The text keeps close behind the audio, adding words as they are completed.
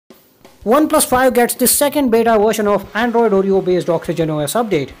OnePlus 5 gets the second beta version of Android Oreo based OxygenOS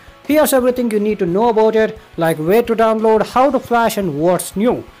update. Here's everything you need to know about it, like where to download, how to flash and what's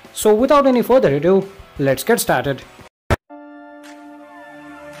new. So without any further ado, let's get started.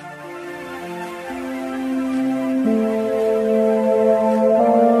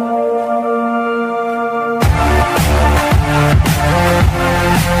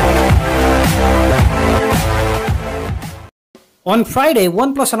 On Friday,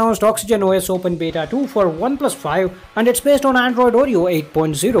 OnePlus announced OxygenOS Open Beta 2 for OnePlus 5 and it's based on Android Oreo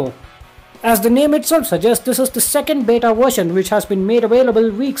 8.0. As the name itself suggests, this is the second beta version which has been made available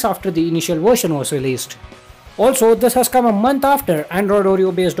weeks after the initial version was released. Also, this has come a month after Android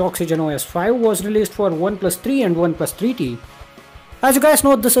Oreo based OxygenOS 5 was released for OnePlus 3 and OnePlus 3T. As you guys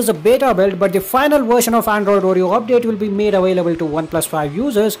know, this is a beta build, but the final version of Android Oreo update will be made available to OnePlus 5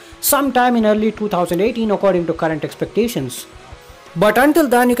 users sometime in early 2018 according to current expectations. But until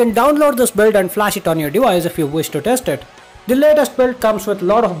then, you can download this build and flash it on your device if you wish to test it. The latest build comes with a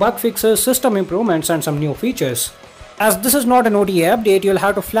lot of bug fixes, system improvements and some new features. As this is not an OTA update, you'll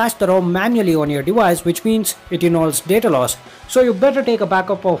have to flash the ROM manually on your device, which means it involves data loss. So you better take a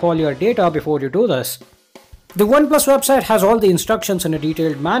backup of all your data before you do this. The OnePlus website has all the instructions in a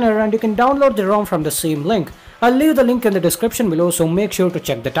detailed manner and you can download the ROM from the same link. I'll leave the link in the description below, so make sure to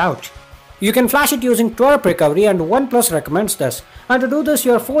check that out. You can flash it using twerp recovery and OnePlus recommends this. And to do this,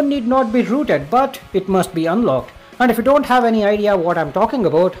 your phone need not be rooted, but it must be unlocked. And if you don't have any idea what I'm talking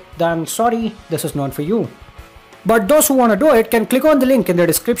about, then sorry, this is not for you. But those who want to do it can click on the link in the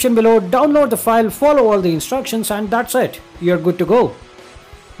description below, download the file, follow all the instructions and that's it. You're good to go.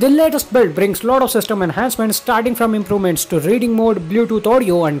 The latest build brings a lot of system enhancements starting from improvements to reading mode, Bluetooth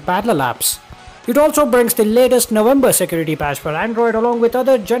audio and parallel apps. It also brings the latest November security patch for Android along with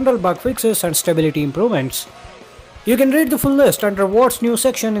other general bug fixes and stability improvements. You can read the full list under what's new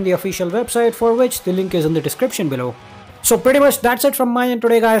section in the official website, for which the link is in the description below. So pretty much that's it from my end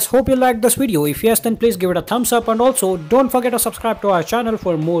today guys. Hope you liked this video. If yes, then please give it a thumbs up and also don't forget to subscribe to our channel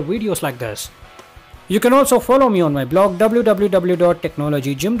for more videos like this. You can also follow me on my blog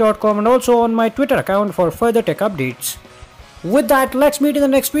www.technologygym.com and also on my Twitter account for further tech updates. With that, let's meet in the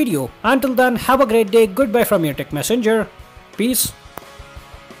next video. Until then, have a great day. Goodbye from your tech messenger. Peace.